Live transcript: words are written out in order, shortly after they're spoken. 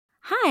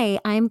Hi,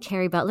 I'm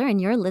Carrie Butler, and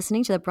you're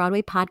listening to the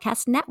Broadway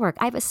Podcast Network.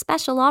 I have a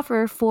special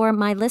offer for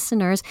my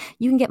listeners.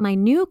 You can get my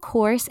new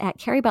course at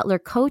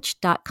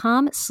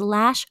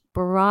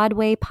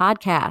carriebutlercoach.com/Broadway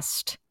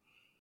podcast.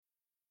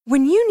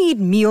 When you need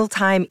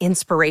mealtime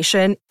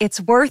inspiration,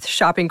 it's worth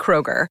shopping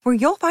Kroger, where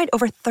you'll find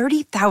over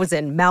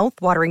 30,000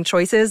 mouth-watering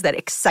choices that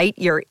excite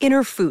your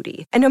inner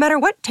foodie. And no matter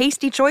what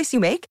tasty choice you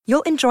make,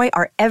 you'll enjoy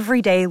our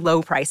everyday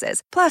low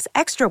prices, plus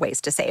extra ways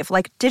to save,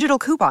 like digital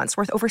coupons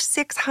worth over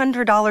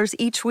 $600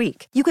 each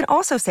week. You can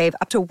also save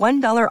up to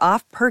 $1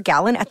 off per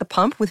gallon at the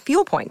pump with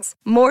fuel points.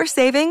 More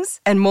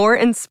savings and more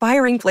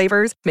inspiring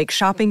flavors make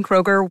shopping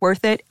Kroger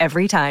worth it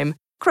every time.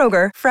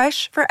 Kroger,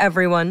 fresh for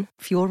everyone.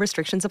 Fuel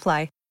restrictions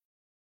apply.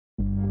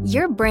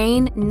 Your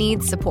brain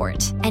needs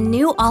support, and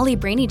new Ollie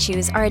Brainy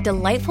Chews are a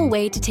delightful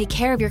way to take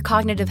care of your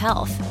cognitive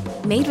health.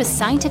 Made with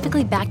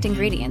scientifically backed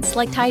ingredients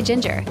like Thai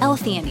ginger,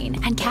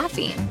 L-theanine, and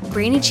caffeine,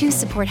 Brainy Chews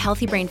support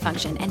healthy brain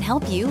function and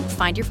help you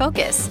find your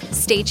focus,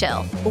 stay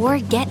chill, or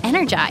get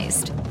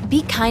energized.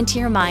 Be kind to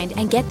your mind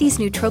and get these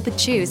nootropic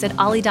chews at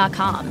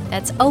ollie.com.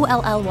 That's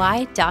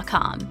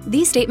OLLY.com.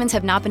 These statements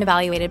have not been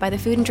evaluated by the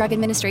Food and Drug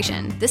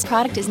Administration. This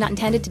product is not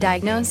intended to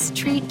diagnose,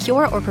 treat,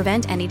 cure, or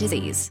prevent any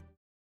disease.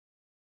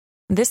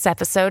 This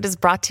episode is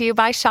brought to you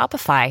by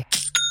Shopify.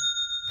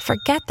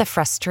 Forget the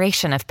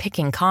frustration of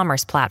picking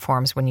commerce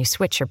platforms when you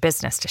switch your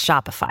business to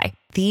Shopify,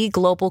 the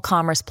global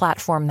commerce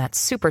platform that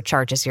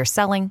supercharges your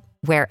selling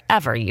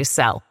wherever you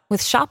sell. With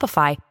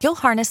Shopify, you'll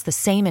harness the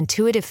same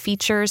intuitive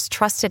features,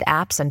 trusted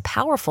apps, and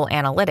powerful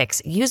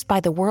analytics used by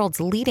the world's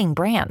leading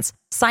brands.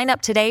 Sign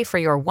up today for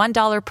your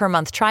 $1 per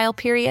month trial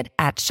period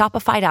at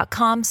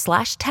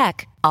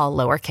shopify.com/tech, all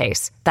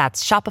lowercase.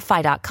 That's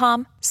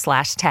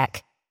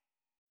shopify.com/tech.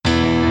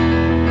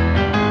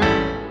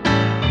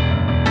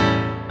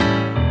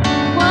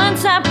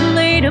 Once I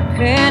played a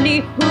penny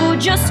who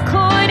just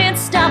couldn't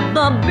stop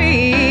the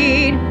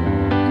beat.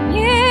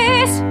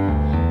 Yes,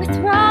 with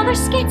roller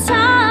skates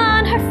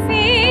on her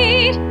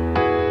feet.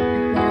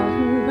 A girl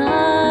who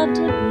loved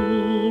to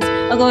beat.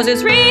 A ghost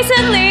is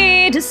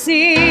recently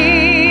deceased.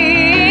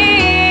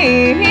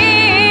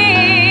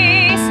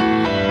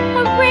 A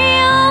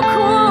real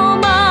cool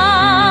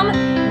mom, a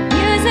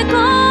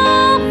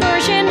musical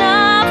version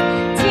of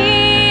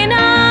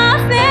Tina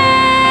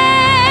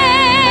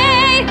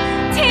Fey.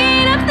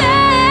 Tina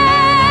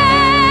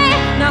Fey.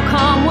 Now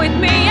come with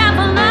me and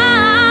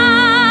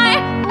fly.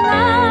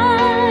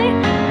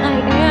 I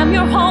am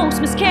your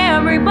host, Miss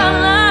Carrie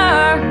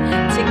Butler.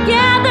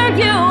 Together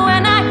you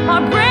and I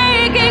are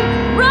breaking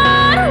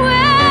Broadway.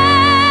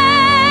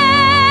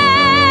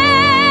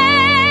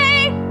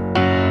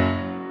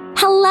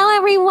 Hello,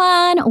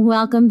 everyone.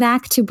 Welcome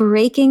back to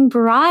Breaking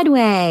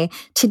Broadway.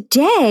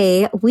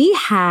 Today, we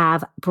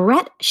have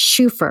Brett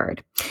Shuford.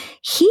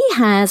 He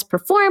has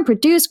performed,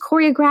 produced,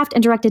 choreographed,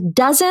 and directed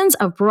dozens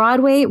of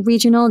Broadway,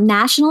 regional,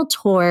 national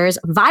tours,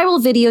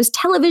 viral videos,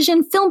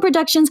 television, film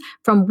productions,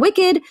 from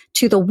Wicked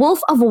to The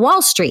Wolf of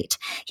Wall Street.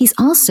 He's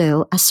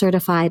also a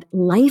certified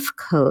life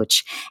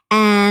coach.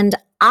 And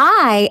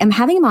I am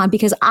having him on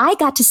because I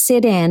got to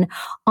sit in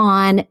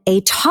on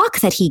a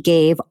talk that he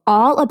gave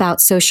all about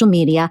social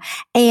media,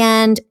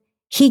 and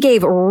he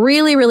gave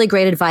really, really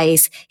great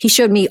advice. He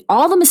showed me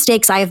all the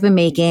mistakes I have been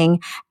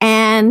making,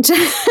 and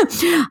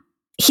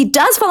he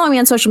does follow me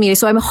on social media,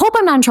 so I hope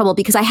I'm not in trouble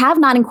because I have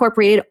not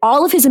incorporated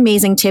all of his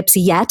amazing tips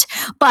yet.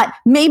 But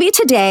maybe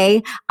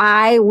today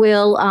I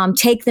will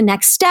take the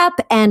next step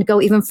and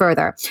go even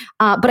further.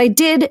 But I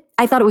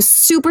thought it was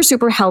super,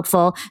 super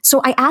helpful.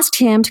 So I asked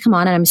him to come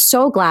on, and I'm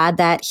so glad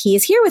that he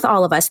is here with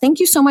all of us.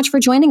 Thank you so much for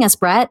joining us,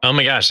 Brett. Oh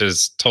my gosh,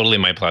 it's totally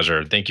my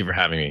pleasure. Thank you for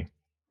having me.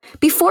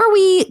 Before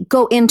we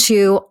go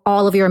into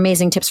all of your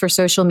amazing tips for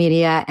social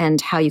media and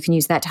how you can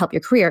use that to help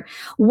your career,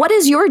 what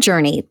is your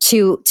journey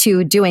to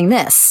doing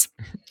this?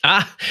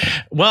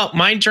 Well,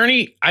 my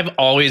journey, I've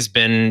always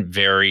been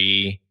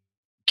very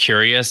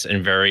curious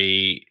and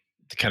very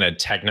kind of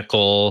tech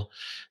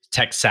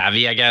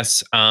savvy, I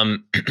guess.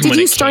 Did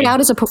you start out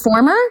as a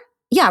performer?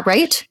 Yeah,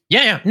 right?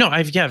 Yeah. No,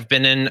 I've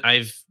been in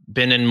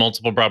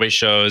multiple Broadway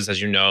shows,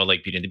 as you know,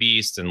 like Beauty and the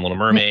Beast and Little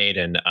Mermaid.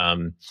 And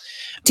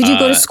did you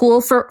go to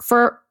school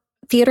for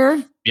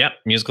theater? Yep,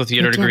 musical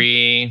theater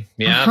degree.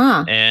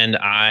 Yeah, and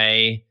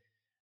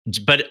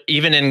but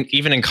even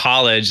in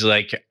college,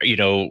 like, you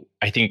know,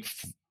 I think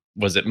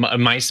was it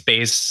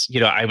MySpace? You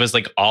know, I was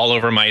like all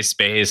over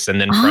MySpace,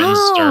 and then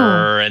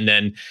Friendster, and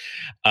then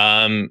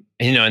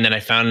you know, and then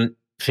I found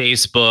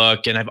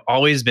Facebook, and I've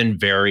always been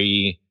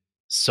very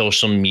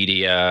social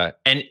media,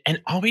 and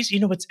always,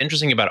 you know, what's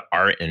interesting about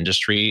our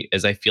industry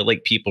is I feel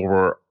like people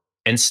were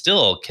and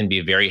still can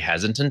be very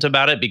hesitant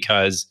about it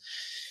because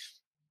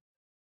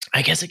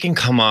I guess it can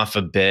come off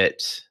a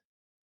bit,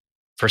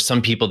 for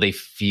some people, they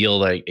feel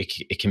like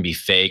it can be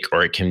fake,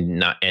 or it can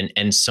not.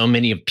 And so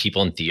many of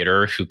people in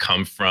theater who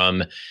come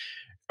from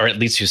or at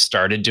least who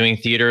started doing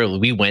theater,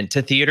 we went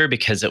to theater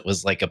because it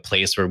was like a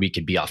place where we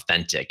could be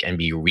authentic and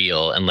be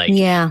real and like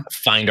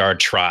find our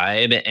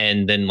tribe.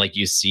 And then like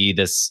you see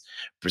this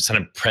kind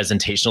of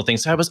presentational thing.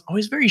 So I was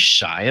always very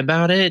shy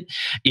about it,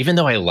 even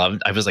though I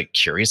was like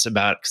curious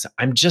about, because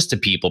I'm just a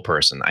people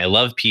person. I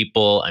love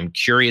people. I'm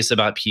curious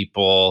about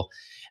people.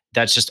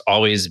 That's just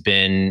always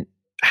been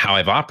how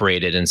I've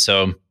operated. And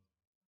so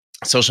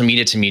social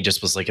media to me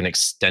just was like an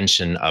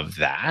extension of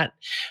that.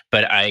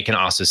 But I can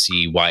also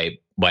see why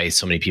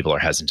so many people are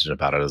hesitant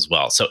about it as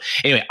well. So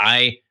anyway,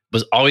 I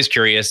was always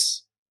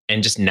curious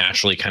and just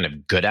naturally kind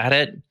of good at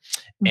it.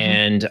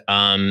 And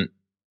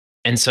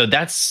so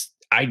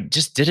I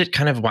just did it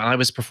kind of while I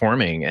was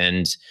performing.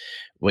 And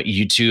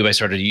I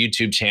started a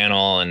YouTube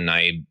channel and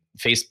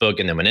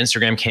Facebook. And then when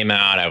Instagram came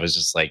out, I was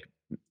just like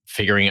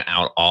figuring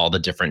out all the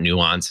different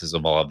nuances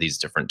of all of these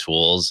different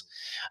tools.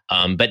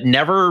 But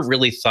never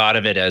really thought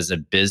of it as a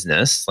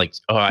business. Like,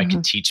 I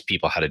could teach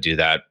people how to do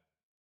that,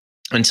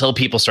 until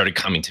people started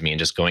coming to me and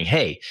just going,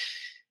 hey,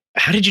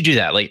 how did you do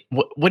that? Like,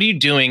 what are you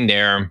doing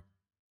there?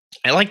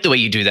 I like the way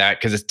you do that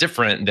because it's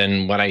different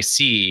than what I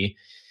see,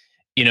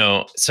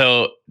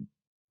 So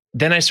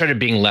then I started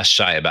being less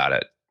shy about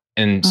it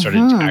and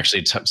started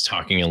actually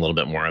talking a little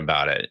bit more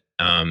about it.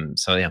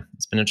 So yeah,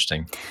 it's been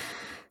interesting.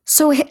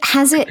 So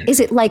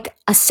is it like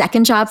a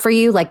second job for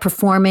you, like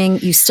performing,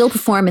 you still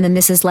perform, and then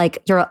this is like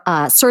you're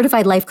a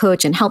certified life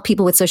coach and help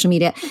people with social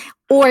media,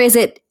 or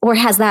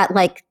has that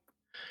like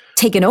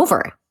taken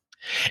over?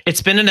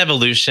 It's been an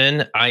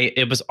evolution.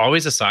 It was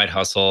always a side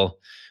hustle.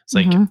 It's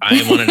like,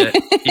 I wanted to,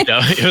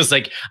 it was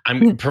like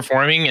I'm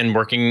performing and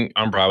working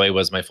on Broadway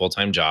was my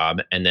full-time job.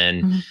 And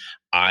then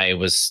I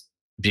was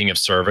being of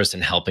service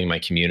and helping my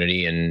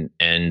community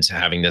and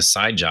having this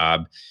side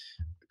job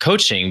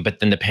coaching. But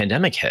then the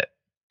pandemic hit.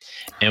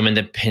 And when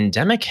the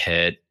pandemic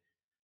hit,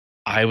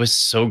 I was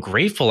so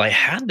grateful I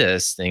had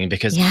this thing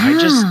because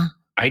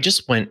I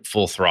just went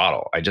full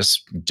throttle. I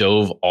just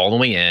dove all the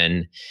way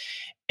in.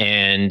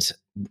 And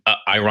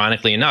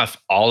ironically enough,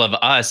 all of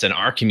us in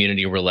our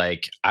community were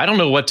like, I don't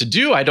know what to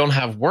do. I don't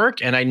have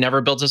work and I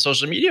never built a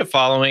social media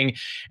following.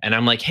 And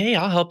I'm like, hey,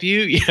 I'll help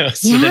you.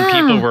 So then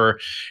people were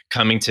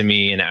coming to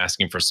me and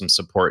asking for some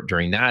support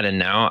during that. And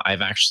now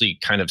I've actually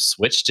kind of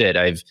switched it.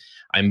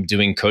 I'm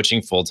doing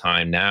coaching full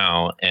time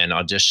now and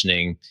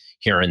auditioning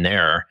here and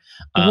there.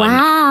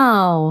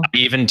 Wow. I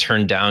even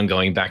turned down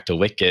going back to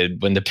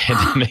Wicked when the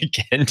pandemic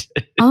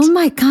ended. Oh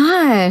my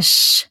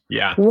gosh.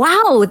 Yeah.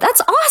 Wow.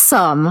 That's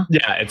awesome.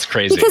 Yeah, it's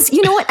crazy. Because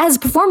you know what? As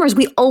performers,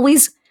 we're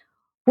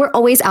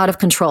always out of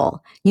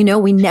control. We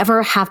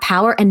never have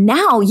power. And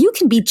now you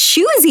can be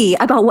choosy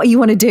about what you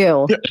want to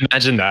do.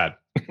 Imagine that.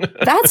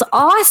 That's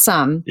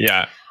awesome.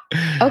 Yeah.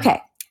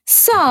 Okay.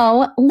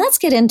 So let's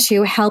get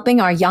into helping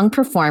our young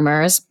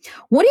performers.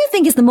 What do you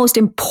think is the most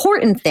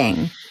important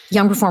thing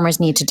young performers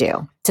need to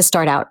do to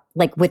start out,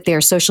 like with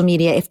their social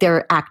media, if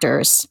they're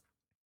actors?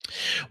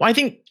 Well, I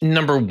think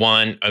number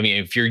one,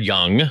 if you're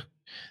young,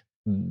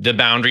 the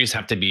boundaries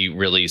have to be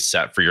really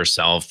set for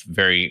yourself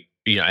very,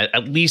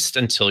 at least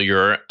until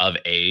you're of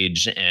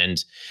age.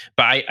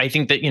 But I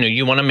think that,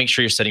 you want to make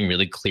sure you're setting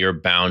really clear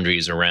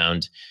boundaries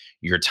around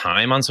your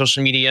time on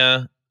social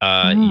media,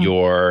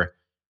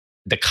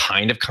 the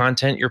kind of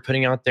content you're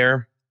putting out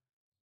there,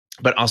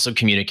 but also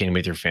communicating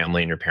with your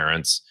family and your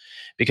parents.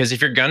 Because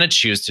if you're going to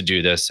choose to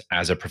do this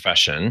as a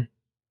profession,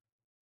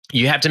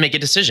 you have to make a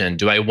decision.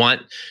 Do I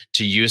want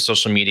to use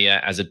social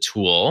media as a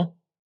tool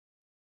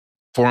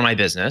for my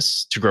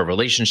business to grow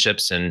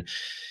relationships and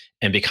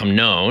become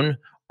known?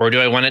 Or do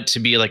I want it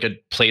to be like a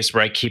place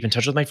where I keep in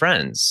touch with my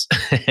friends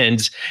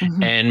and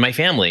my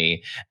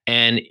family?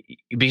 And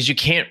because you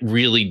can't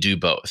really do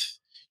both.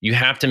 You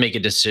have to make a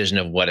decision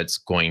of what it's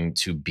going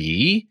to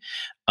be,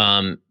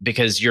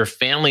 because your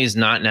family is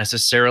not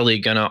necessarily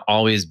going to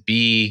always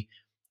be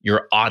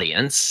your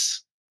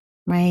audience,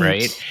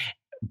 right?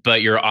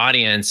 But your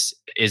audience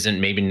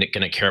isn't maybe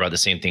going to care about the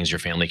same things your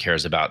family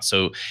cares about.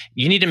 So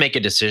you need to make a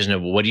decision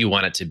of what do you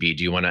want it to be?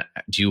 Do you want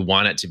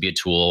it to be a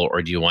tool,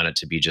 or do you want it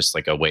to be just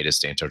like a way to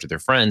stay in touch with your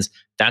friends?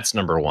 That's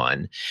number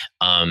one,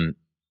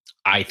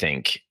 I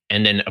think.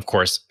 And then, of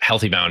course,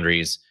 healthy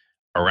boundaries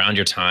around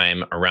your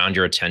time, around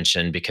your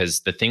attention, because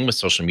the thing with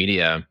social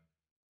media,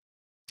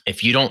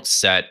 if you don't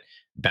set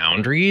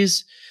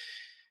boundaries,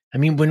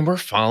 when we're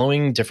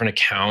following different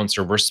accounts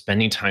or we're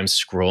spending time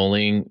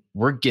scrolling,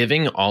 we're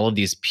giving all of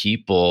these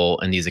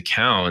people and these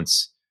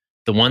accounts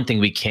the one thing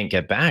we can't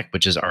get back,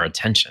 which is our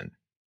attention,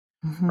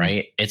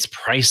 right? It's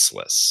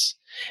priceless.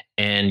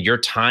 And your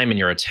time and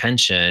your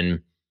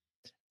attention,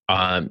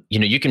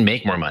 you can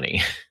make more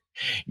money.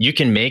 You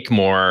can make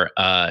more,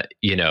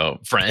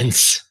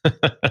 friends.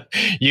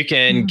 You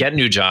can get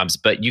new jobs,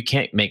 but you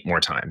can't make more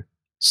time.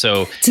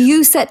 So do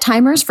you set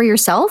timers for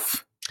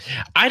yourself?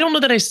 I don't know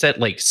that I set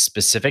like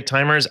specific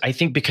timers. I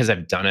think because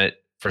I've done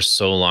it for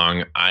so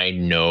long, I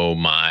know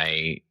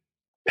my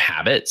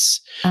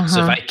habits.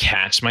 So if I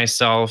catch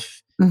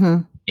myself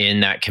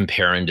in that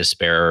compare and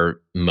despair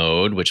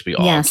mode, which we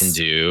all can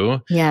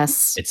do.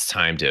 Yes. It's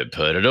time to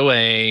put it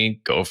away,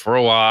 go for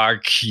a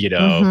walk,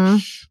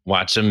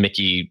 watch a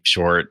Mickey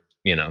short,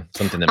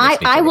 something that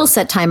makes me I will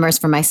set timers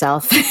for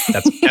myself.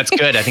 That's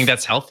good. I think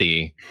that's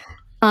healthy.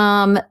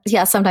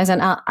 Yeah, sometimes,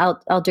 and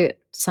I'll do it.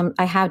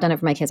 I have done it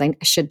for my kids. I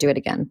should do it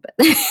again, but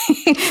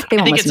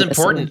I think it's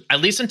important,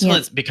 at least until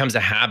it becomes a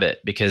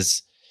habit,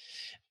 because,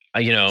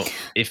 creating but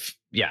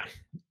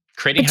habits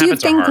are hard. Do you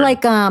think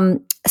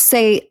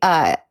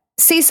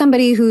say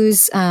somebody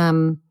who's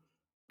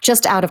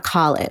just out of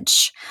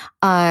college,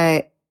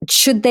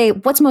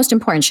 what's most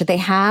important? Should they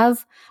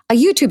have a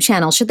YouTube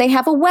channel? Should they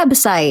have a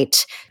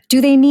website?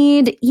 Do they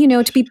need,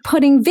 to be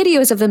putting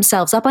videos of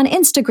themselves up on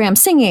Instagram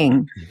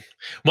singing?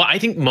 Well, I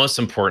think most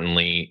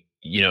importantly,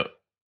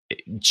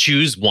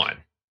 choose one.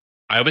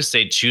 I always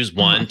say choose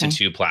one to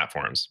two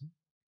platforms.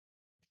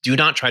 Do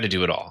not try to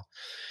do it all.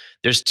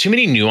 There's too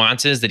many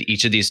nuances that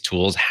each of these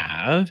tools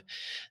have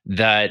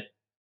that,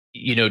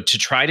 to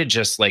try to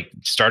just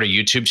start a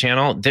YouTube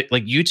channel,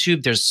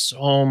 YouTube, there's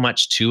so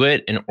much to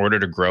it in order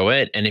to grow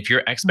it. And if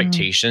your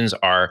expectations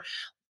are,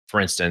 for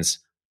instance,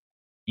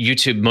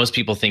 YouTube, most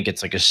people think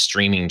it's like a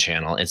streaming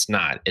channel. It's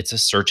not. It's a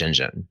search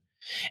engine.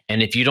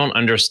 And if you don't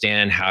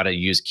understand how to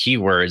use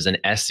keywords and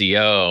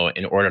SEO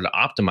in order to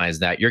optimize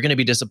that, you're going to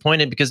be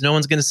disappointed because no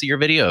one's going to see your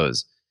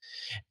videos.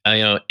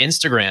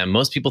 Instagram,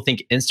 most people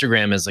think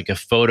Instagram is like a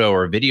photo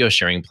or video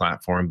sharing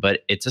platform,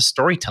 but it's a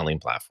storytelling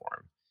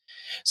platform.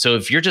 So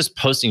if you're just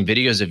posting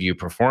videos of you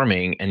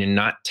performing and you're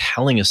not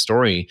telling a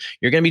story,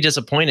 you're going to be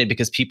disappointed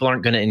because people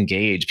aren't going to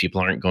engage.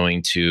 People aren't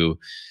going to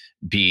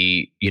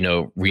be,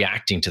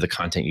 reacting to the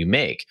content you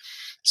make.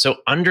 So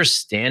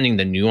understanding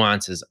the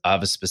nuances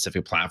of a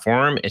specific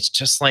platform, it's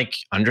just like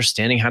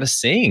understanding how to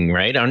sing,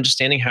 right?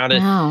 Understanding how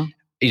to,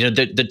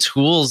 the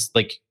tools,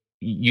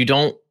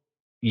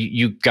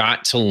 you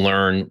got to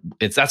learn.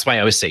 That's why I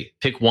always say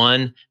pick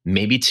one,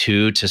 maybe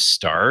two to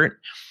start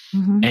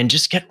and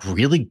just get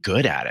really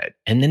good at it.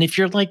 And then if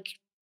you're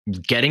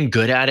getting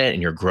good at it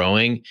and you're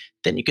growing,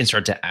 then you can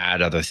start to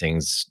add other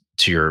things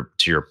to your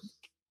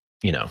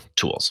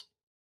tools.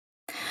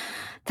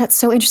 That's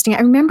so interesting. I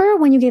remember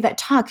when you gave that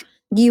talk,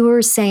 you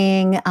were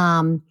saying,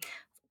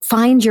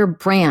 find your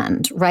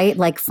brand,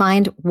 right?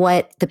 Find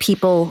what the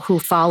people who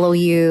follow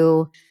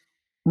you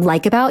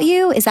like about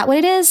you. Is that what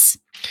it is?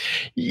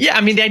 Yeah.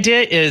 I mean, the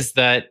idea is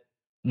that,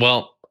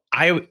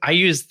 I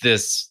use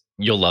this,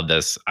 you'll love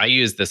this. I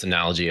use this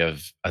analogy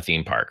of a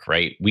theme park,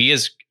 right? We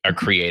as a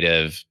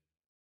creative,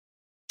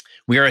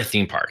 we are a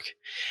theme park.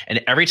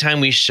 And every time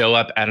we show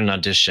up at an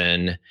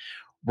audition,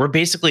 we're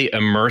basically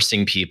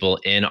immersing people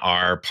in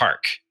our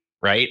park,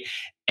 right?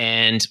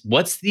 And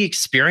what's the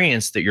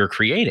experience that you're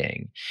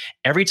creating?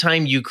 Every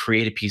time you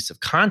create a piece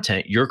of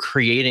content, you're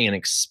creating an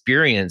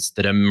experience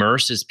that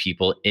immerses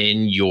people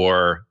in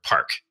your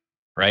park,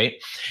 right?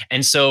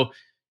 And so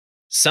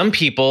some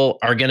people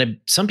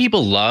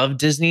love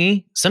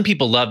Disney, some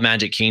people love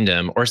Magic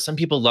Kingdom, or some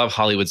people love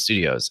Hollywood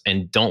Studios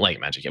and don't like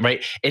Magic Kingdom,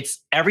 right?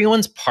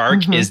 Everyone's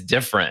park is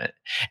different,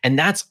 and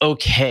that's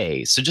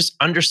okay. So just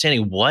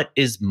understanding what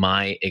is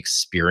my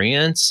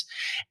experience,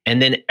 and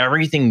then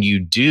everything you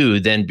do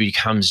then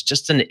becomes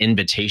just an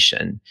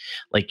invitation.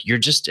 You're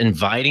just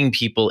inviting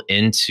people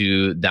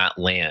into that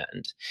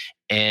land.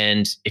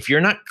 And if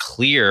you're not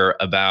clear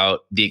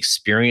about the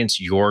experience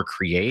you're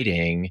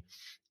creating,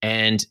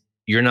 and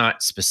you're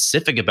not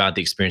specific about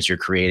the experience you're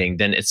creating,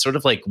 then it's sort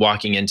of like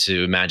walking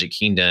into Magic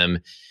Kingdom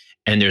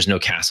and there's no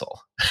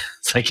castle.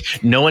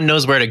 It's no one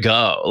knows where to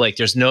go.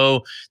 There's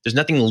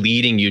nothing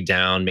leading you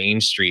down Main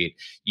Street.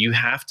 You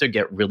have to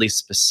get really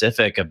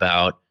specific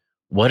about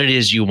what it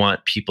is you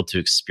want people to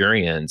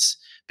experience,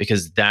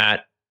 because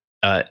that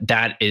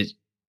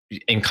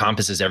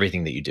encompasses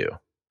everything that you do.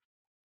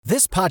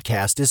 This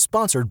podcast is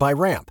sponsored by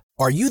Ramp.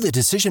 Are you the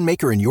decision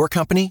maker in your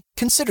company?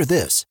 Consider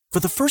this. For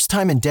the first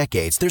time in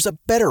decades, there's a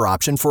better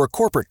option for a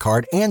corporate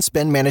card and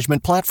spend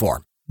management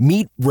platform.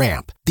 Meet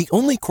Ramp, the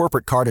only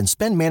corporate card and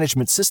spend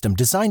management system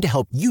designed to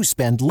help you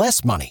spend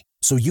less money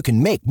so you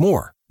can make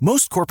more.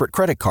 Most corporate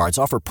credit cards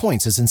offer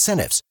points as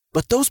incentives,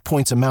 but those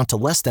points amount to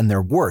less than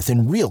their worth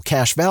in real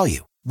cash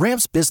value.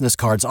 Ramp's business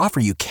cards offer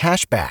you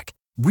cash back,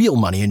 real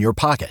money in your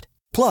pocket.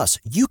 Plus,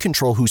 you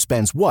control who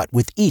spends what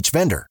with each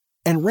vendor.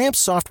 And Ramp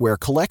software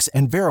collects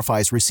and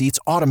verifies receipts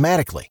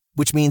automatically,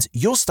 which means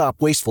you'll stop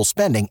wasteful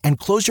spending and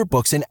close your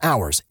books in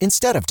hours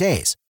instead of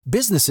days.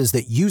 Businesses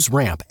that use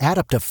Ramp add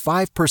up to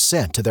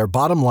 5% to their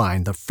bottom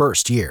line the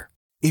first year.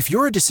 If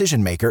you're a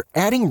decision maker,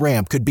 adding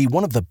Ramp could be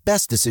one of the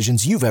best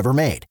decisions you've ever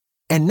made.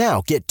 And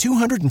now get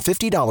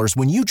 $250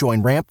 when you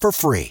join Ramp for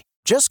free.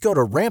 Just go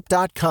to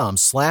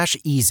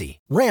ramp.com/easy.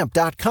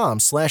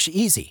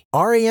 Ramp.com/easy.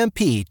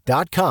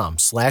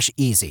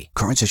 RAMP.com/easy.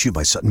 Cards issued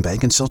by Sutton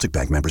Bank and Celtic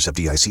Bank, members of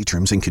FDIC.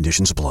 Terms and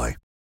conditions apply.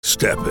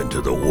 Step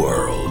into the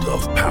world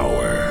of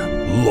power,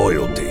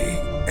 loyalty,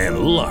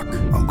 and luck.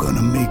 I'm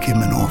gonna make him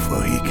an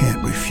offer he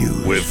can't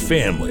refuse. With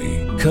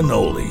family,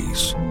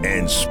 cannolis,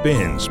 and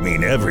spins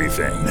mean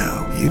everything.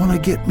 Now, you want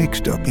to get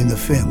mixed up in the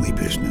family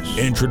business.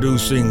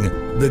 Introducing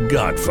The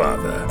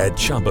Godfather at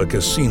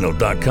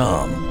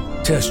ChumbaCasino.com.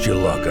 Test your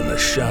luck in the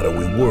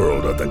shadowy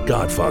world of The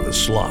Godfather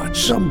slot.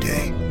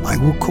 Someday, I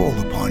will call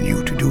upon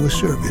you to do a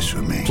service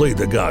for me. Play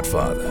The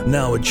Godfather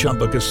now at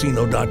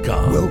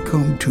ChumbaCasino.com.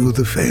 Welcome to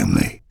the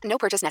family. No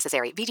purchase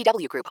necessary.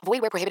 VGW Group. Void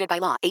where prohibited by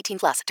law.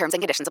 18+. Terms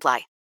and conditions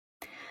apply.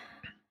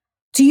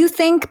 Do you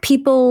think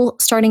people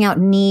starting out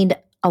need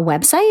a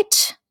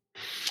website?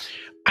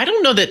 I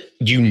don't know that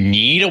you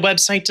need a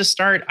website to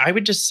start. I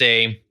would just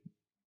say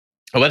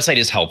a website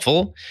is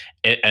helpful.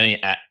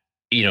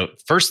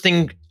 First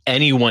thing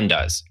anyone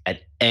does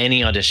at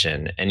any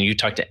audition, and you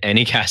talk to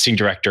any casting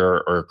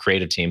director or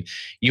creative team,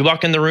 you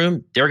walk in the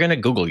room, they're going to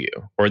Google you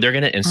or they're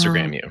going to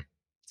Instagram you.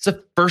 It's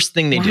the first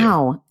thing they do.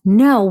 Wow.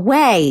 No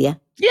way.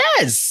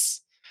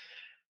 Yes.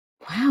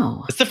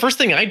 Wow. It's the first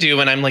thing I do.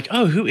 And I'm like,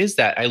 oh, who is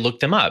that? I look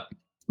them up.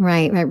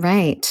 Right.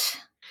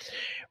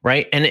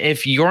 Right. And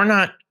if you're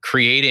not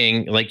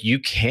creating, like, you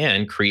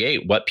can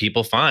create what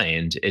people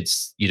find.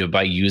 It's,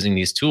 by using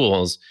these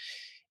tools.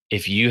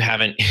 If you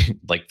haven't,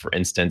 like, for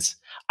instance,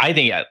 I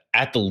think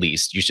at the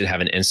least you should have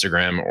an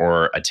Instagram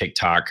or a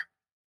TikTok,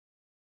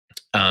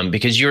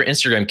 because your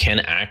Instagram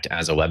can act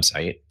as a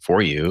website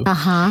for you.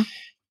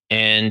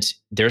 And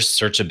there's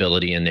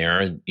searchability in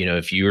there.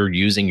 If you're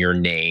using your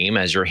name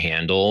as your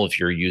handle, if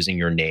you're using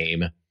your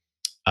name,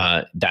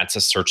 that's a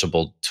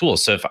searchable tool.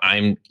 So if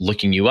I'm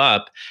looking you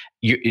up,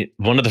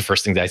 one of the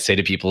first things I say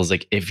to people is,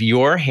 like, if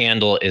your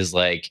handle is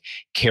like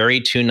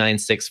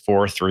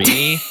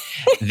Carrie29643,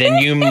 then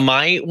you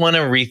might want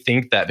to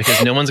rethink that,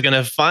 because no one's going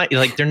to find,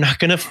 like, they're not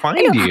going to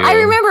find you. I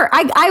remember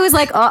I was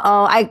like,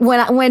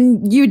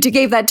 when you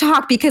gave that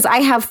talk, because I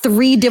have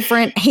 3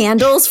 different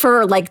handles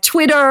for, like,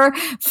 Twitter,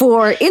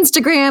 for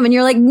Instagram. And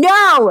you're like,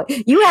 no,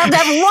 you have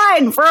that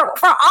one for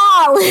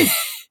all.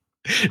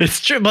 It's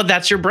true, but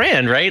that's your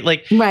brand, right?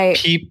 Like,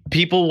 right.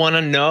 People want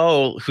to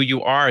know who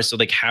you are. So,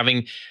 like,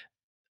 having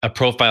a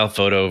profile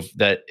photo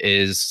that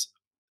is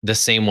the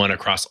same one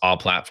across all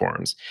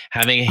platforms,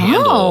 having a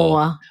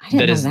handle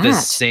that is the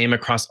same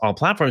across all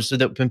platforms, so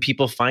that when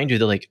people find you,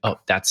 they're like, oh,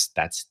 that's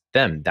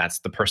them. That's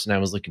the person I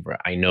was looking for.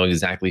 I know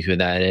exactly who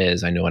that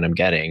is. I know what I'm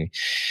getting.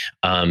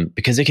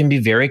 Because it can be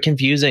very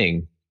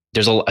confusing.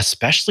 There's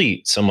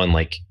especially someone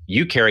like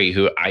you, Carrie,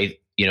 who I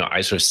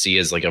sort of see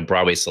as like a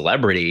Broadway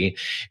celebrity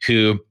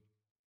who,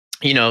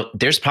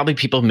 there's probably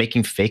people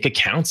making fake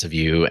accounts of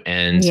you,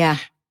 and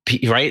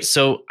right.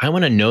 So I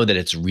want to know that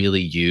it's really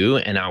you.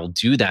 And I'll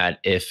do that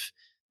if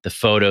the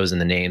photos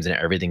and the names and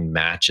everything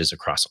matches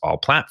across all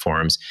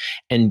platforms.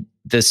 And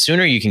the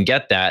sooner you can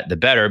get that, the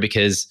better,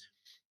 because,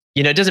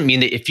 it doesn't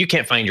mean that if you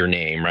can't find your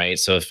name, right?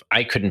 So if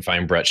I couldn't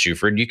find Brett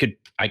Shuford,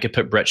 I could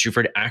put Brett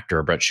Shuford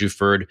actor, Brett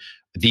Shuford,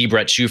 the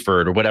Brett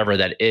Shuford, or whatever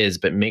that is,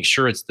 but make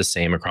sure it's the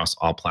same across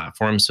all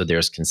platforms. So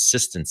there's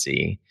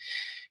consistency,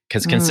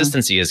 because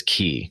consistency is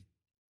key.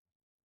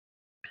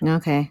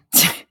 Okay.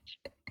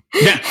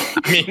 Yeah,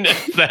 I mean,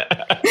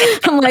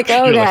 I'm like,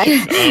 oh God,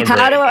 how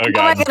am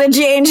I going to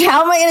change?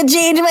 How am I going to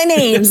change my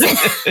names?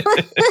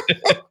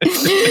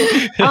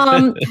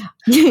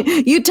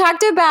 You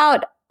talked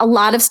about a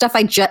lot of stuff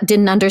I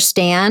didn't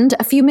understand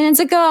a few minutes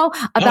ago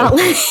about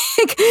like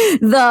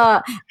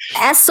the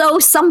SO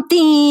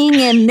something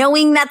and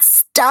knowing that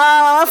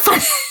stuff.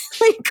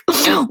 Like,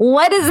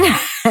 what is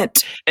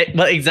that?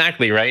 Well,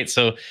 exactly, right?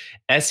 So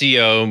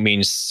SEO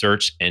means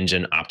search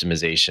engine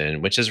optimization,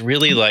 which is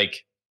really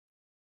like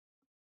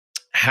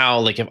how,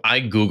 like, if I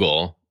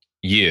Google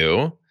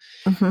you,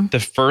 the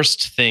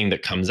first thing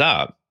that comes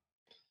up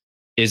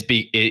is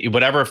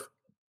whatever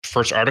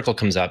first article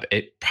comes up,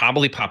 it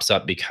probably pops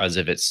up because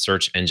of its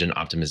search engine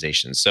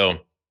optimization. So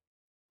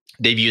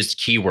they've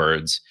used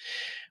keywords,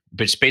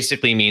 which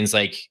basically means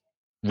like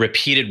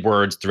repeated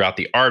words throughout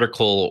the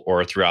article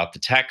or throughout the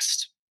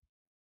text.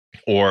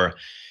 Or,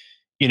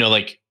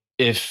 like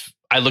if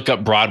I look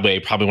up Broadway,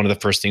 probably one of the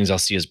first things I'll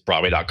see is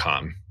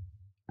Broadway.com.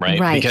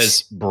 Right?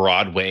 Because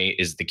Broadway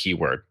is the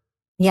keyword.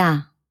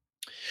 Yeah.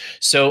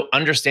 So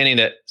understanding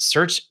that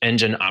search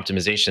engine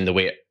optimization, the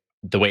way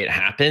it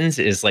happens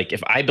is, like,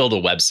 if I build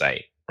a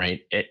website,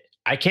 right?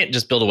 I can't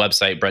just build a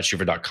website,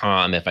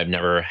 brettshuford.com, if I've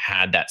never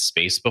had that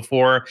space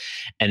before,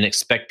 and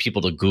expect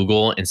people to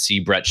Google and see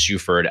Brett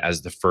Shuford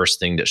as the first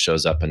thing that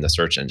shows up in the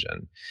search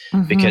engine,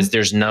 because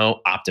there's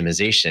no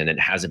optimization. It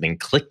hasn't been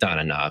clicked on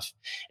enough.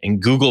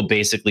 And Google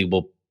basically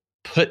will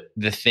put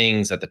the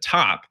things at the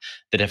top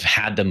that have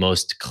had the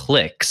most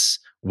clicks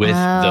with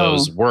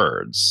those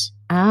words.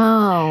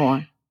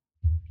 Oh.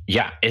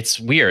 Yeah, it's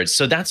weird.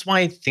 So that's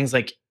why things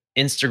like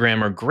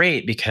Instagram are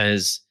great,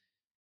 because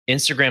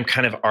Instagram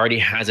kind of already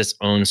has its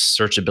own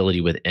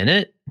searchability within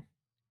it.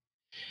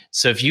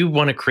 So if you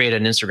want to create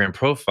an Instagram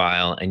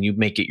profile and you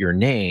make it your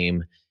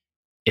name,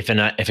 if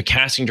a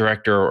casting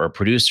director or a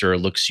producer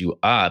looks you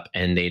up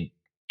and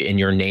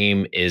your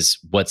name is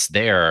what's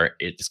there,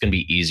 it's going to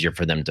be easier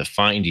for them to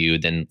find you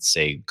than,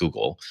 say,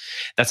 Google.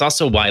 That's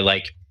also why,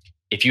 like,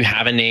 if you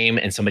have a name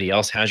and somebody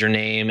else has your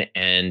name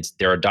and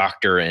they're a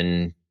doctor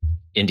in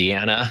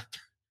Indiana.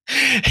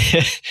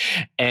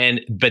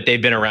 But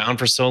they've been around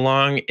for so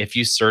long. If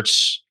you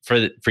search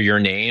for your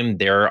name,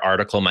 their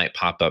article might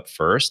pop up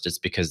first. It's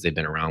because they've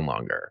been around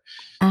longer.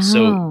 Oh.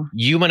 So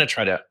you want to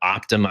try to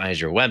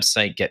optimize your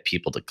website, get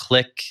people to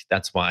click.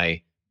 That's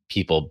why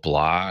people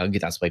blog.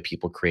 That's why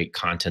people create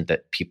content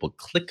that people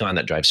click on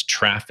that drives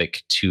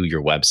traffic to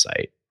your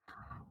website.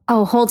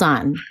 Oh, hold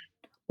on.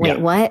 Wait,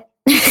 what?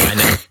 I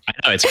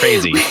know, it's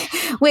crazy.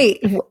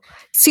 Wait,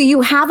 so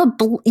you have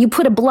you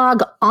put a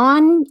blog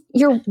on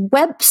your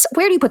website?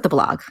 Where do you put the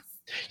blog?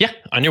 Yeah,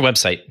 on your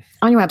website.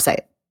 On your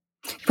website.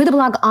 Put the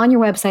blog on your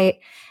website,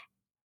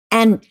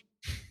 and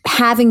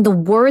having the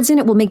words in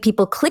it will make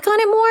people click on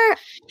it more?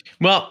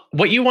 Well,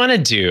 what you want to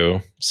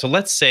do, so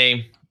let's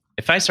say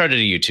if I started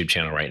a YouTube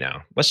channel right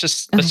now, let's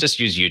just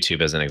use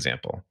YouTube as an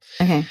example.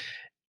 Okay.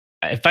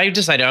 If I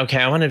decided, okay,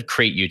 I want to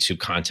create YouTube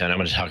content, I'm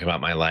going to talk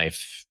about my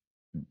life.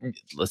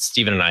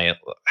 Steven and I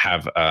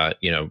have,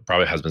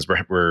 Broadway husbands.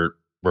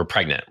 We're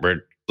pregnant.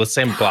 Let's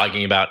say I'm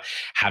blogging about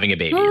having a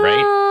baby,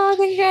 right? Oh,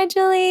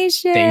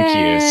 congratulations! Thank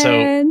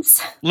you.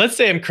 So let's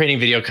say I'm creating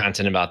video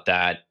content about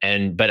that,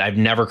 but I've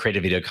never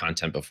created video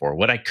content before.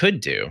 What I could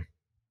do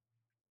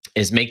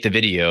is make the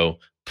video,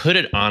 put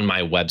it on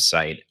my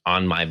website,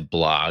 on my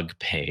blog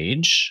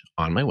page,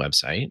 on my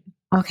website.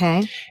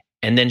 Okay.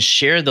 And then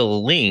share the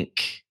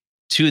link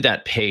to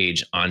that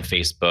page on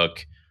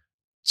Facebook,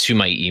 to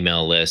my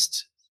email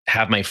list,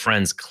 have my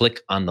friends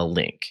click on the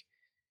link.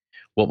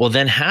 What will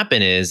then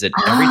happen is that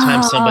every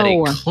time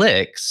somebody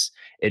clicks,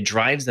 it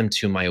drives them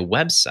to my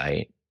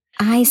website.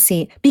 I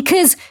see.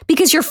 Because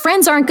your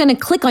friends aren't going to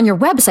click on your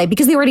website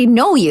because they already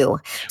know you.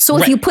 So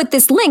if you put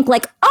this link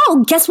like,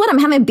 oh, guess what? I'm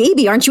having a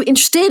baby. Aren't you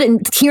interested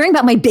in hearing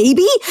about my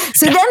baby?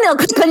 So then they'll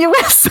click on your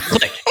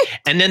website.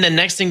 And then the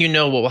next thing you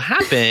know, what will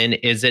happen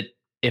is that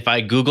if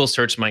I Google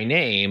search my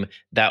name,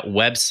 that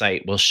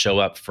website will show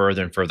up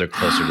further and further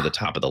closer to the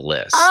top of the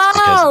list.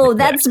 Oh,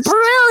 that's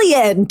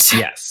brilliant.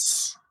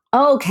 Yes.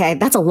 Okay.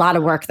 That's a lot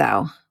of work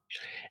though.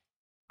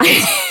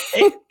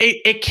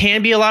 It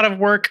can be a lot of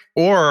work,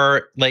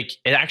 or like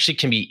it actually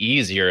can be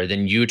easier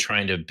than you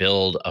trying to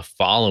build a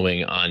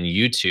following on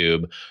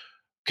YouTube,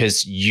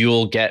 because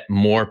you'll get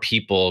more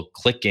people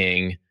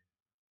clicking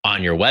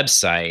on your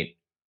website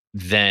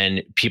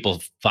than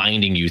people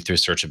finding you through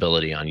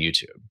searchability on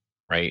YouTube,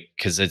 right?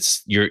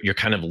 Because you're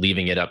kind of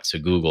leaving it up to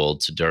Google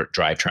to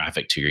drive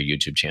traffic to your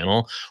YouTube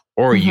channel,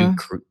 or you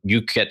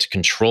get to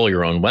control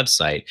your own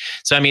website.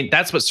 So I mean,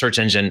 that's what search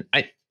engine.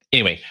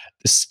 Anyway,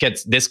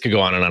 this could go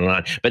on and on and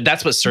on, but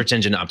that's what search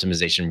engine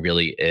optimization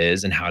really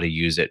is, and how to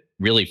use it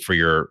really for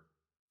your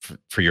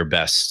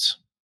best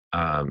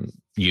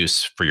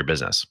use for your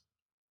business.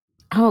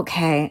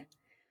 Okay.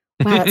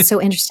 Wow, that's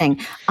so interesting.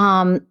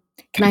 Can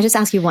I just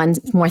ask you one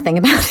more thing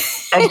about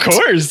it? Of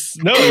course.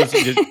 No.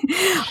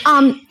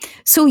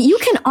 So you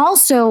can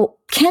also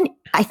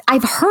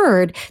I've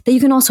heard that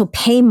you can also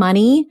pay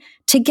money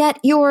to get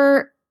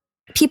your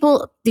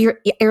people your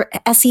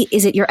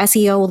is it your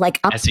SEO like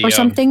up SEO. Or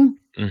something?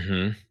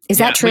 Mm-hmm. Is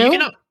that true?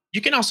 Well,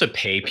 you can also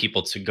pay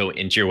people to go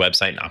into your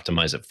website and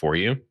optimize it for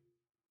you.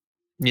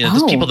 You know,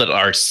 there's people that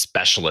are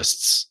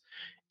specialists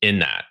in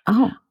that.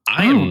 I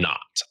am not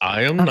a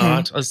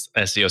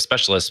SEO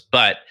specialist,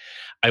 but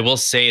I will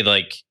say,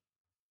 like,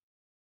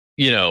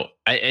 you know,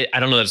 I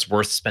don't know that it's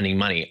worth spending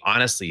money.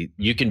 Honestly,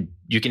 you can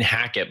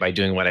hack it by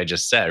doing what I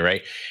just said,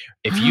 right?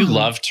 If you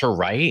love to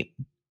write,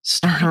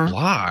 start a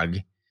blog.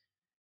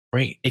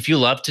 Right. If you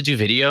love to do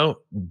video,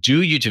 do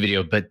YouTube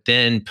video, but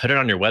then put it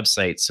on your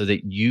website so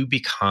that your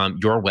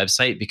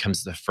website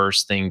becomes the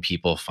first thing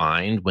people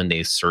find when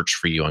they search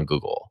for you on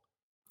Google.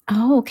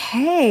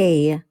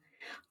 Okay.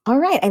 All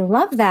right. I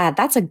love that.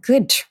 That's a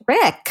good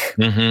trick.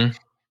 Mm-hmm.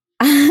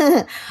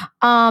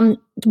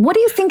 What do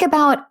you think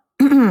about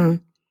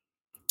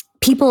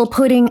people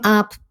putting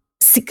up,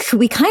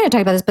 we kind of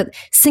talked about this, but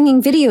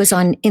singing videos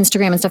on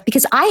Instagram and stuff?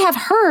 Because I have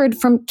heard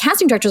from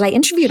casting directors I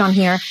interviewed on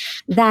here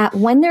that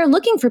when they're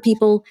looking for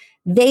people,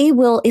 they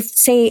will, if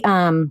say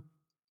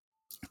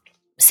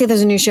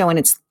there's a new show and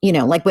it's, you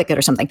know, like Wicked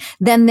or something,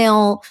 then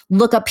they'll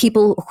look up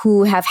people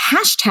who have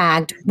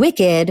hashtagged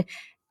Wicked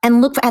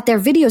and look at their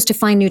videos to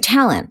find new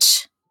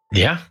talent.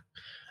 Yeah.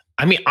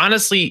 I mean,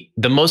 honestly,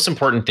 the most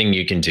important thing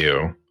you can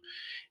do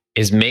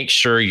is make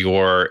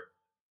sure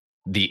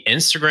the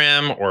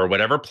Instagram or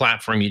whatever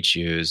platform you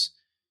choose,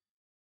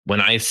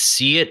 when I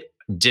see it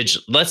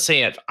let's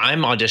say if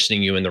I'm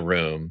auditioning you in the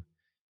room,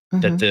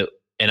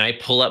 and I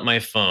pull up my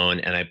phone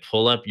and I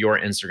pull up your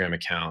Instagram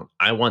account,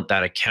 I want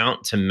that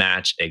account to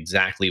match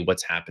exactly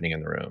what's happening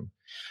in the room.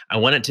 I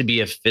want it to be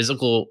a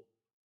physical,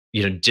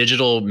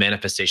 digital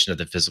manifestation of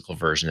the physical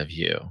version of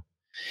you.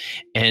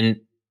 And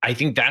I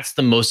think that's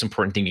the most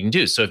important thing you can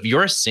do. So if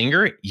you're a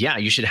singer, yeah,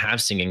 you should have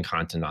singing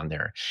content on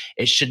there.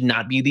 It should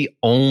not be the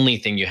only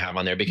thing you have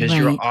on there, because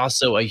you're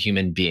also a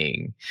human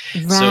being.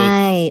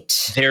 Right.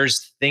 So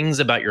there's things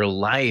about your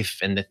life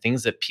and the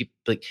things that people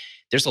like.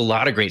 There's a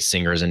lot of great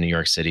singers in New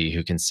York City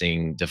who can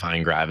sing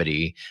Defying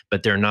Gravity,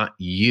 but they're not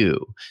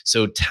you.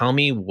 So tell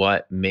me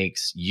what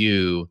makes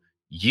you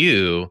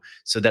you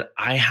so that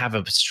I have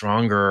a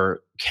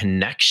stronger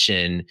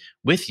connection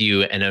with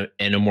you and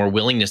a more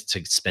willingness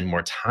to spend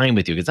more time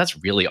with you, because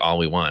that's really all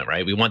we want,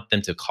 right? We want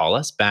them to call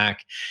us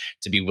back,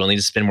 to be willing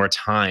to spend more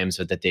time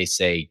so that they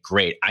say,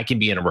 great, I can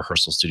be in a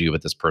rehearsal studio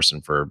with this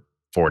person for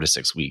 4 to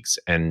 6 weeks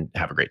and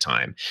have a great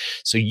time.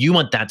 So you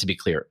want that to be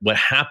clear. What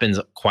happens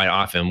quite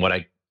often, what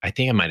I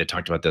think I might have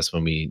talked about this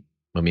when we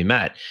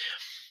met,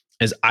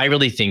 is I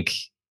really think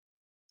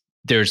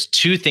there's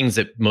two things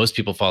that most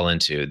people fall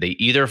into. They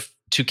either,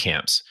 two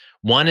camps.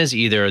 One is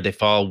either they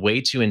fall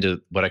way too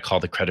into what I call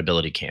the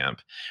credibility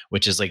camp,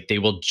 which is like they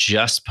will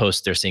just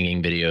post their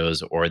singing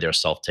videos or their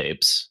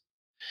self-tapes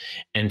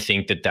and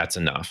think that that's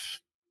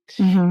enough.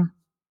 Mm-hmm.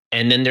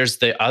 And then there's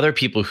the other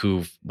people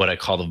who, what I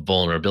call the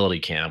vulnerability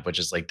camp, which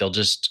is like they'll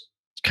just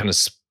kind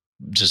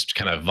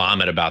of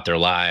vomit about their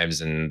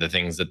lives and the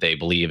things that they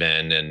believe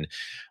in and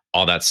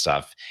all that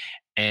stuff.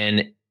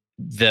 And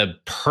the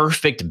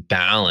perfect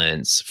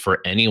balance for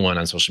anyone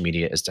on social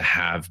media is to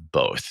have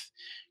both.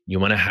 You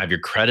want to have your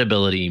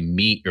credibility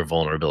meet your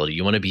vulnerability.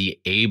 You want to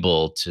be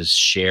able to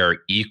share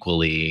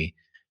equally,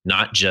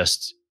 not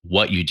just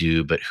what you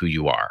do, but who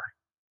you are.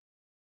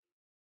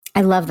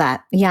 I love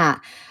that. Yeah.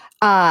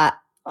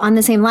 On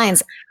the same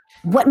lines,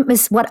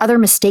 what other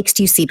mistakes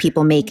do you see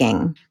people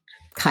making?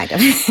 Kind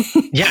of.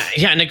 Yeah.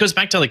 And it goes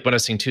back to like what I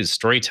was saying too,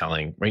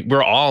 storytelling, right?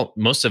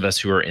 Most of us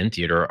who are in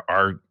theater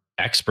are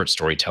expert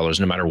storytellers,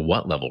 no matter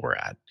what level we're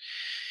at.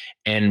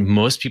 And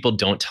most people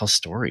don't tell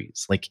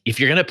stories. Like if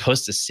you're going to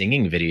post a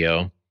singing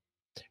video,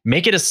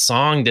 make it a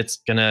song that's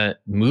going to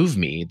move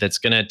me, that's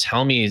going to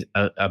tell me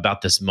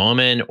about this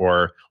moment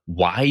or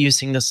why you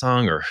sing the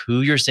song or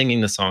who you're singing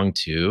the song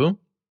to.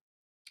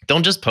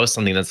 Don't just post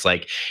something that's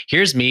like,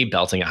 here's me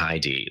belting a high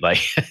D.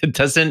 Like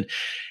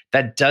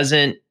that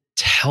doesn't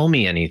tell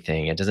me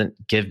anything. It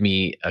doesn't give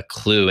me a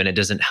clue and it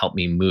doesn't help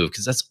me move,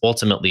 because that's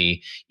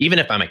ultimately, even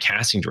if I'm a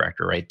casting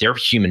director, right? They're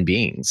human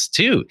beings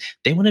too.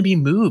 They want to be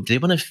moved. They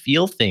want to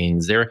feel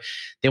things. They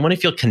want to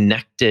feel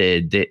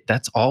connected.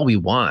 That's all we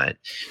want.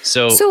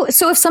 So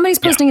if somebody's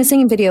posting a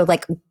singing video,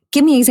 like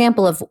give me an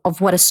example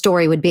of what a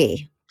story would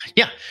be.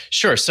 Yeah,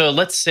 sure. So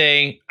let's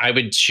say I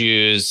would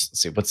choose,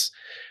 what's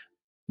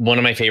one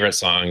of my favorite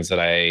songs that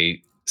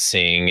I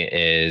sing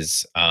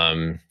is,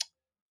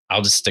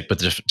 I'll just stick with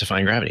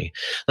Defying Gravity.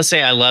 Let's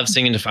say I love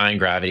singing Defying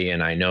Gravity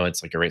and I know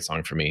it's like a great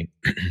song for me.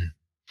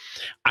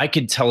 I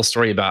could tell a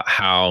story about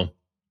how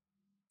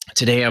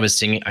today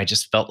I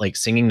just felt like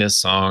singing this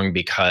song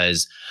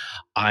because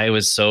I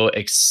was so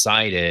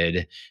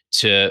excited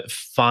to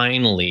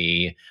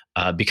finally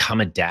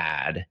become a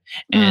dad.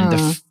 And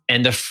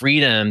the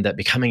freedom that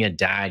becoming a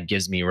dad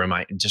gives me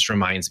just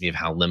reminds me of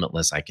how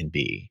limitless I can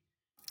be.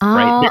 Oh,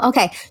 right?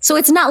 Okay. So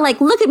it's not like,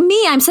 look at me,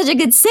 I'm such a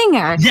good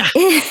singer. Yeah.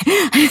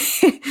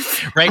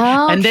 Right.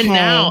 Okay. And then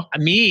now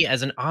me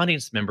as an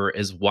audience member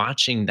is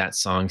watching that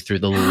song through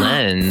the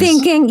lens.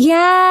 Thinking,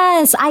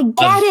 yes, I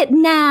get it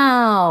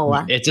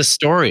now. It's a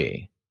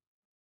story.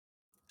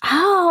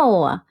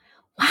 Oh,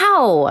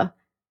 wow.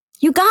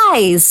 You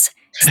guys,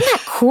 isn't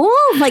that cool?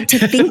 Like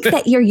to think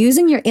that you're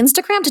using your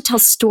Instagram to tell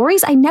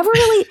stories. I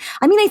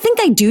think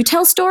I do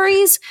tell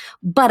stories,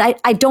 but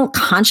I don't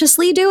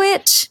consciously do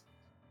it.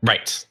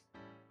 Right.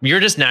 You're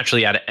just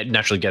naturally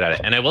good at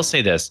it. And I will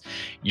say this,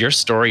 your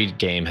story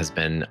game has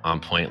been on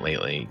point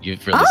lately.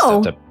 You've really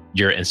stepped up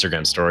your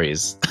Instagram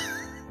stories.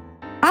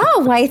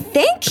 Oh, why,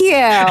 thank you.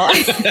 I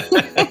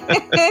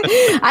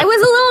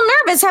was a little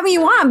nervous having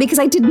you on because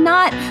I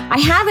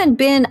haven't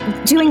been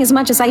doing as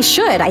much as I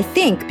should, I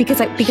think,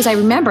 because I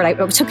remembered, I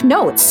took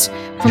notes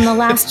from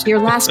your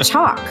last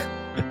talk.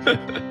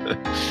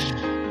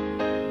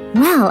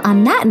 Well,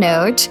 on that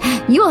note,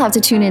 you will have to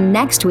tune in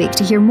next week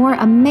to hear more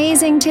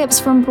amazing tips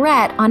from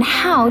Brett on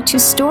how to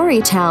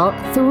storytell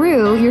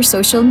through your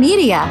social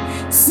media.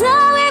 So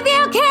if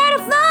you care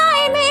to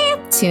find me,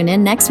 tune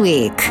in next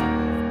week.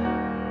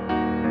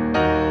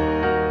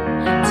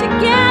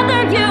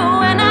 Together, you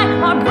and I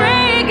are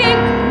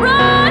breaking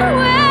Broadway.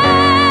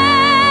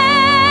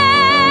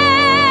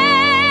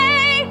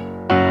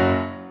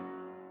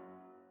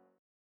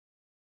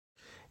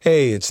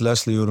 Hey, it's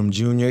Leslie Odom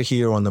Jr.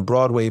 here on the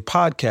Broadway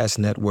Podcast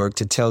Network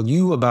to tell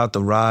you about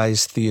the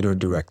Rise Theater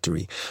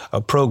Directory,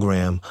 a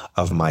program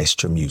of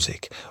Maestro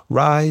Music.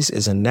 Rise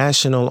is a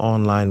national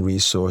online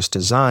resource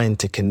designed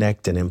to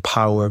connect and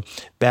empower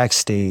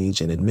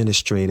backstage and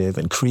administrative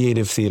and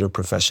creative theater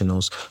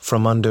professionals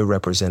from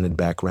underrepresented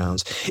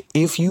backgrounds.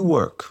 If you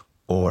work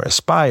or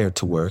aspire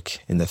to work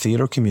in the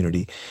theater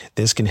community,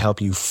 this can help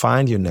you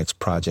find your next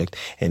project.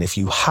 And if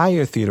you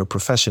hire theater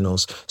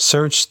professionals,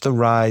 search the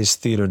Rise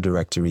Theater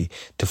Directory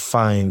to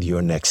find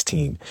your next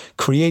team.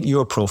 Create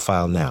your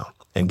profile now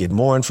and get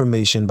more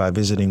information by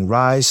visiting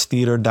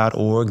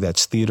risetheater.org.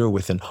 That's theater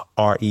with an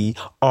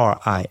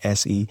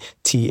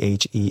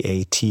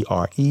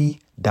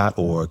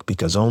RERISETHEATRE.org,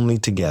 because only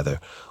together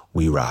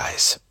we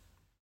rise.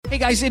 Hey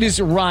guys, it is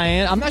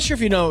Ryan. I'm not sure if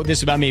you know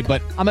this about me,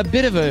 but I'm a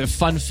bit of a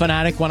fun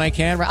fanatic when I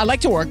can. I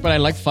like to work, but I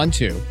like fun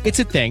too. It's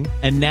a thing.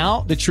 And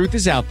now the truth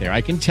is out there.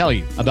 I can tell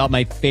you about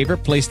my favorite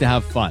place to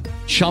have fun.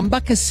 Chumba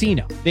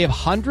Casino. They have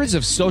hundreds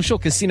of social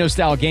casino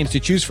style games to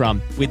choose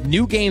from with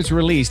new games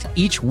released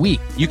each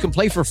week. You can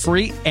play for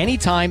free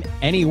anytime,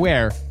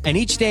 anywhere. And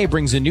each day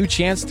brings a new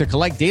chance to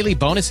collect daily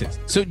bonuses.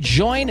 So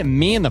join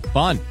me in the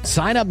fun.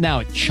 Sign up now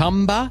at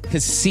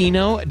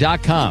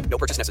ChumbaCasino.com. No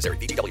purchase necessary.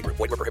 VGW Group.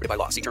 Void where prohibited by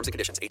law. See terms and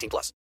conditions. 18+.